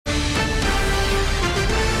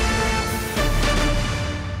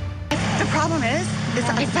problem is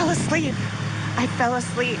I fell asleep. I fell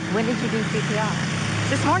asleep. When did you do CPR?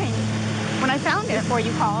 This morning, when I found him. Before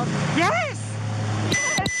you called? Yes!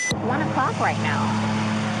 1 o'clock right now.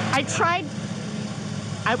 I tried.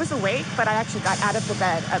 I was awake, but I actually got out of the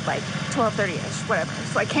bed at like 12:30ish, whatever.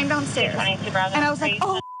 So I came downstairs, and I was like,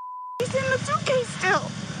 oh, he's in the suitcase still.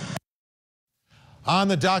 On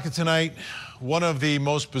the docket tonight, one of the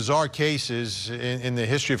most bizarre cases in the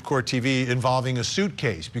history of court TV involving a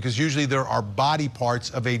suitcase, because usually there are body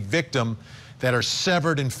parts of a victim that are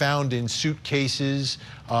severed and found in suitcases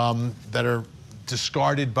that are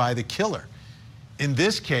discarded by the killer. In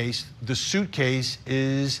this case, the suitcase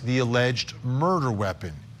is the alleged murder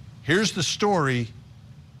weapon. Here's the story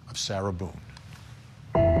of Sarah Boone.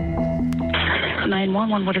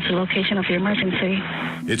 911, what is the location of your emergency?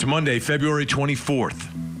 It's Monday, February 24th.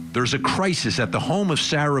 There's a crisis at the home of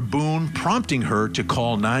Sarah Boone, prompting her to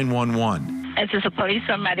call 911. Is this a police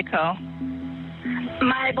or medical?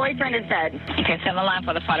 My boyfriend is dead. Okay, send the line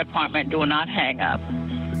for the fire department. Do not hang up.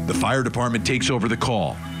 The fire department takes over the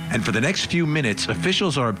call, and for the next few minutes,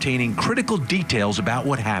 officials are obtaining critical details about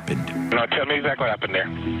what happened. No, tell me exactly what happened there.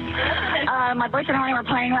 My boyfriend and I were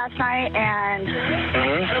playing last night, and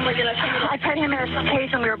I put him in a suitcase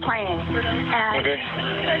and we were playing. And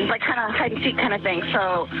it's like kind of hide and seek kind of thing.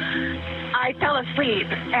 So I fell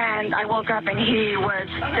asleep, and I woke up, and he was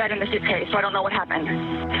dead in the suitcase, so I don't know what happened.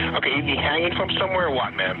 Okay, is he hanging from somewhere or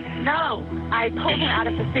what, ma'am? No, I pulled him out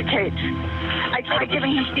of the suitcase. I tried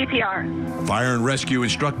giving him CPR. Fire and rescue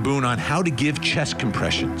instruct Boone on how to give chest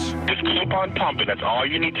compressions. Just keep on pumping. That's all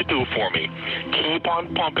you need to do for me. Keep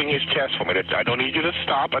on pumping his chest for me. I don't need you to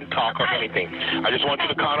stop and talk or anything. I just want you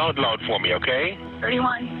to count out loud for me, okay?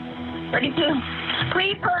 31, 32.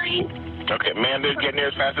 Please hurry. Okay, man, they're getting there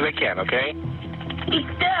as fast as they can, okay? He's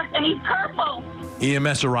deaf and he's purple.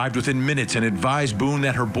 EMS arrived within minutes and advised Boone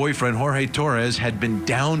that her boyfriend, Jorge Torres, had been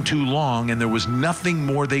down too long and there was nothing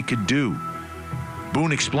more they could do.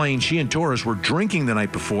 Boone explained she and Torres were drinking the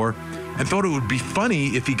night before and thought it would be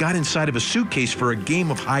funny if he got inside of a suitcase for a game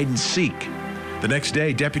of hide and seek. The next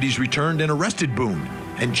day, deputies returned and arrested Boone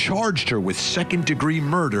and charged her with second-degree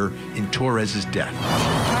murder in Torres's death.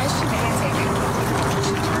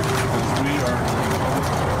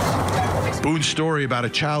 Boone's story about a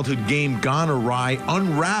childhood game gone awry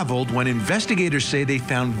unraveled when investigators say they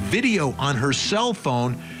found video on her cell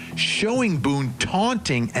phone showing Boone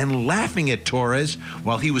taunting and laughing at Torres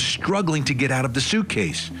while he was struggling to get out of the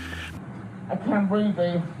suitcase. I can't breathe,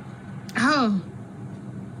 babe. Oh.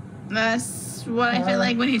 That's what I feel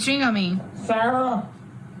like when you drink on me. Sarah.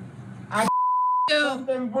 I you.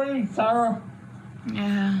 can't breathe, Sarah.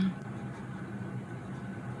 Yeah.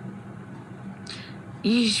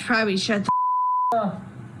 You should probably shut the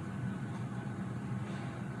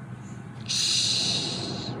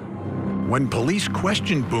When police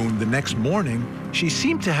questioned Boone the next morning, she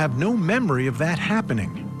seemed to have no memory of that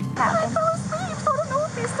happening. I fell asleep, so I don't know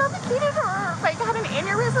if he suffocated or like had an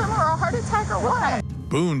aneurysm or a heart attack or what.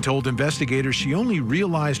 Boone told investigators she only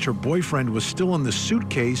realized her boyfriend was still in the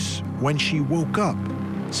suitcase when she woke up.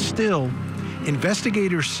 Still,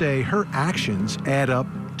 investigators say her actions add up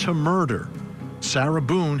to murder. Sarah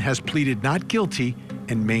Boone has pleaded not guilty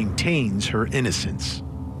and maintains her innocence.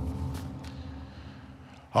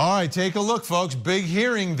 All right, take a look, folks. Big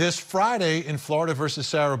hearing this Friday in Florida versus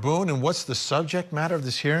Sarah Boone. And what's the subject matter of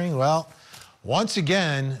this hearing? Well, once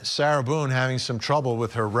again, Sarah Boone having some trouble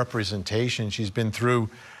with her representation. She's been through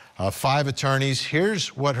 5 attorneys.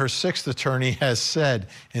 Here's what her 6th attorney has said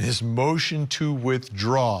in his motion to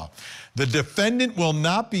withdraw. The defendant will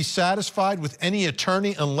not be satisfied with any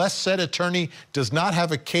attorney unless said attorney does not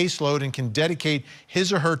have a caseload and can dedicate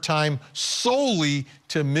his or her time solely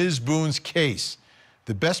to Ms. Boone's case.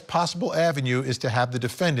 The best possible avenue is to have the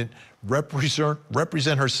defendant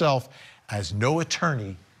represent herself as no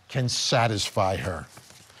attorney can satisfy her.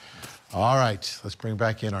 All right, let's bring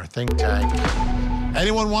back in our think tank.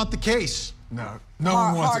 Anyone want the case? No, no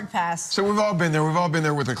one wants hard it. pass. So we've all been there. We've all been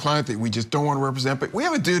there with a client that we just don't want to represent, but we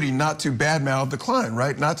have a duty not to badmouth the client,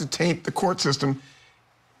 right? Not to taint the court system.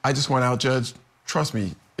 I just want out, Judge. Trust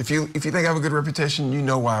me. If you think I have a good reputation, you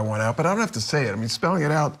know why I want out, but I don't have to say it. I mean, spelling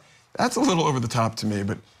it out, that's a little over the top to me,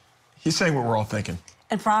 but he's saying what we're all thinking.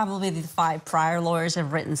 And probably the 5 prior lawyers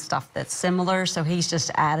have written stuff that's similar, so he's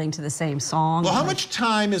just adding to the same song. Well, how much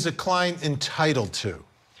time is a client entitled to?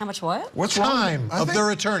 How much what? What's time wrong? of their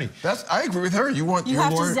attorney. I agree with her. You want You your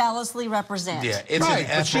have lawyer to zealously represent. Yeah, it's right,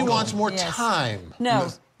 but she wants more time. No,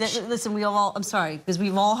 listen, I'm sorry, because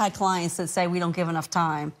we've all had clients that say we don't give enough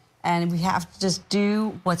time, and we have to just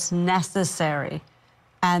do what's necessary.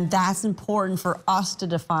 And that's important for us to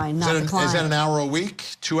define, not the client. Is that an hour a week,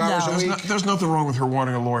 2 hours a week? There's nothing wrong with her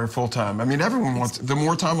wanting a lawyer full-time. I mean, everyone wants, the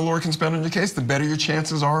more time a lawyer can spend on your case, the better your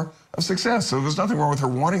chances are of success. So there's nothing wrong with her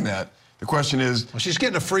wanting that. The question is... Well, she's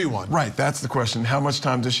getting a free one. Right, that's the question. How much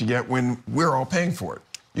time does she get when we're all paying for it?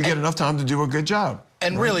 You get enough time to do a good job.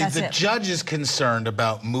 And really, the judge is concerned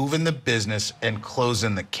about moving the business and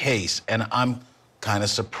closing the case. And I'm kind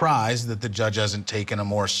of surprised that the judge hasn't taken a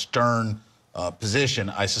more stern position.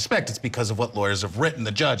 I suspect it's because of what lawyers have written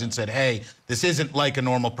the judge and said, hey, this isn't like a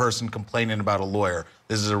normal person complaining about a lawyer.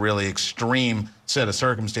 This is a really extreme set of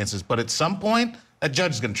circumstances. But at some point, a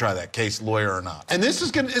judge is going to try that case, lawyer or not. And this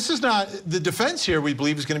is not, the defense here, we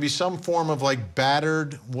believe, is going to be some form of like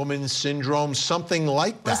battered woman syndrome, something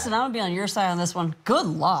like that. Listen, I'm going to be on your side on this one. Good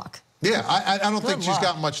luck. Yeah, I don't think she's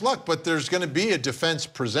got much luck, but there's going to be a defense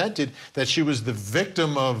presented that she was the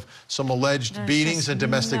victim of some alleged beatings and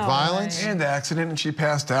domestic violence. And accident, and she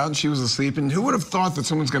passed out, and she was asleep. And who would have thought that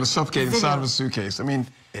someone's going to suffocate inside of a suitcase? I mean,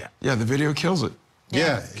 yeah, the video kills it.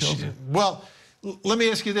 Yeah. Well, let me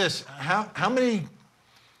ask you this. How many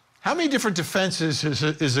different defenses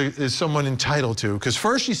is someone entitled to? Because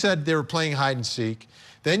first she said they were playing hide and seek.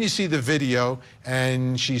 Then you see the video,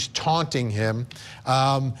 and she's taunting him.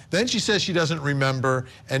 Then she says she doesn't remember,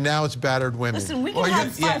 and now it's battered women. Listen, we can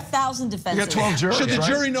have 5,000 defenses. You got 12 jurors, Should the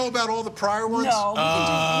jury know about all the prior ones? No,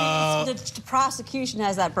 the prosecution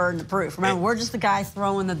has that burden of proof. Remember, we're just the guy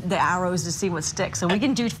throwing the arrows to see what sticks. So we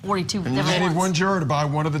can do 42 different ones. You need one juror to buy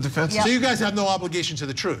one of the defenses. So you guys have no obligation to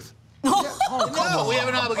the truth. No, we have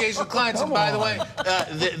an obligation to clients. And by the way,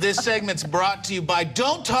 this segment's brought to you by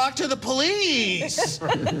Don't Talk to the Police.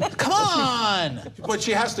 Come on. But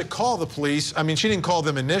she has to call the police. I mean, she didn't call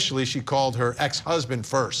them initially. She called her ex-husband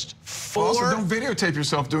first. Also, don't videotape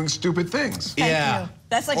yourself doing stupid things. Thank you.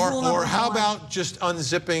 That's like rule number Or how one. about just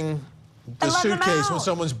unzipping the suitcase when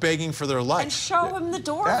someone's begging for their life? And show him the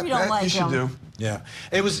door if you don't like him. You should do. Yeah.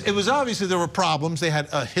 It was obviously there were problems. They had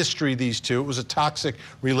a history, these two. It was a toxic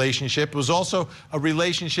relationship. It was also a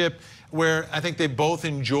relationship where I think they both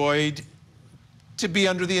enjoyed to be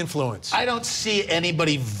under the influence. I don't see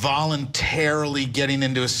anybody voluntarily getting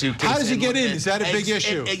into a suitcase. How does he get in? Is that a big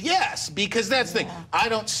issue? Yes, because that's the thing. I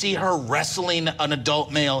don't see her wrestling an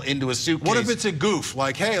adult male into a suitcase. What if it's a goof?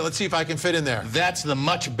 Like, hey, let's see if I can fit in there. That's the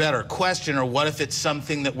much better question. Or what if it's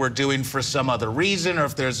something that we're doing for some other reason? Or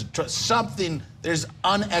if there's something, there's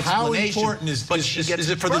an explanation. How important is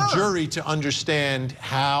it for the jury to understand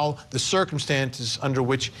how the circumstances under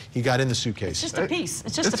which he got in the suitcase? It's just a piece.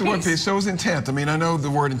 It's just a piece. It's one piece. So is intent. I mean, I know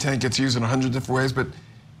the word intent gets used in 100 different ways, but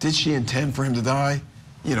did she intend for him to die?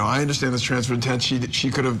 You know, I understand this transfer intent.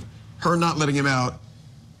 She could have, her not letting him out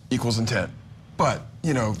equals intent. But,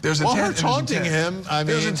 you know, there's intent. Well, her taunting him, I mean.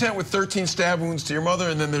 There's intent with 13 stab wounds to your mother,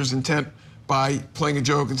 and then there's intent by playing a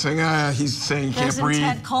joke and saying, he's saying he can't breathe. There's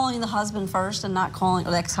intent calling the husband first and not calling,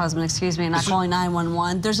 or the ex-husband, excuse me, and not calling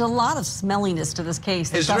 911. There's a lot of smelliness to this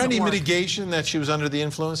case. Is there any mitigation that she was under the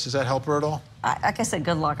influence? Does that help her at all? Like I said,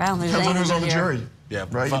 good luck. I don't think Depends on there's who's on the anything jury. Yeah,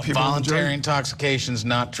 right? Voluntary intoxication is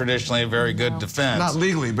not traditionally a very good defense. Not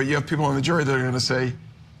legally, but you have people on the jury that are going to say,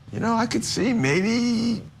 you know, I could see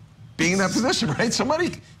maybe being in that position, right?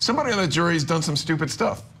 Somebody on that jury has done some stupid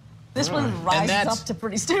stuff. This one rises up to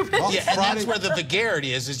pretty stupid. Yeah, and that's where the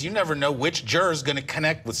vagarity is you never know which juror is going to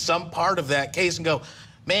connect with some part of that case and go,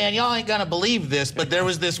 man, y'all ain't going to believe this, but there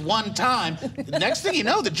was this one time. The next thing you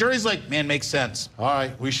know, the jury's like, man, makes sense. All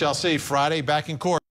right, we shall see. Friday, back in court.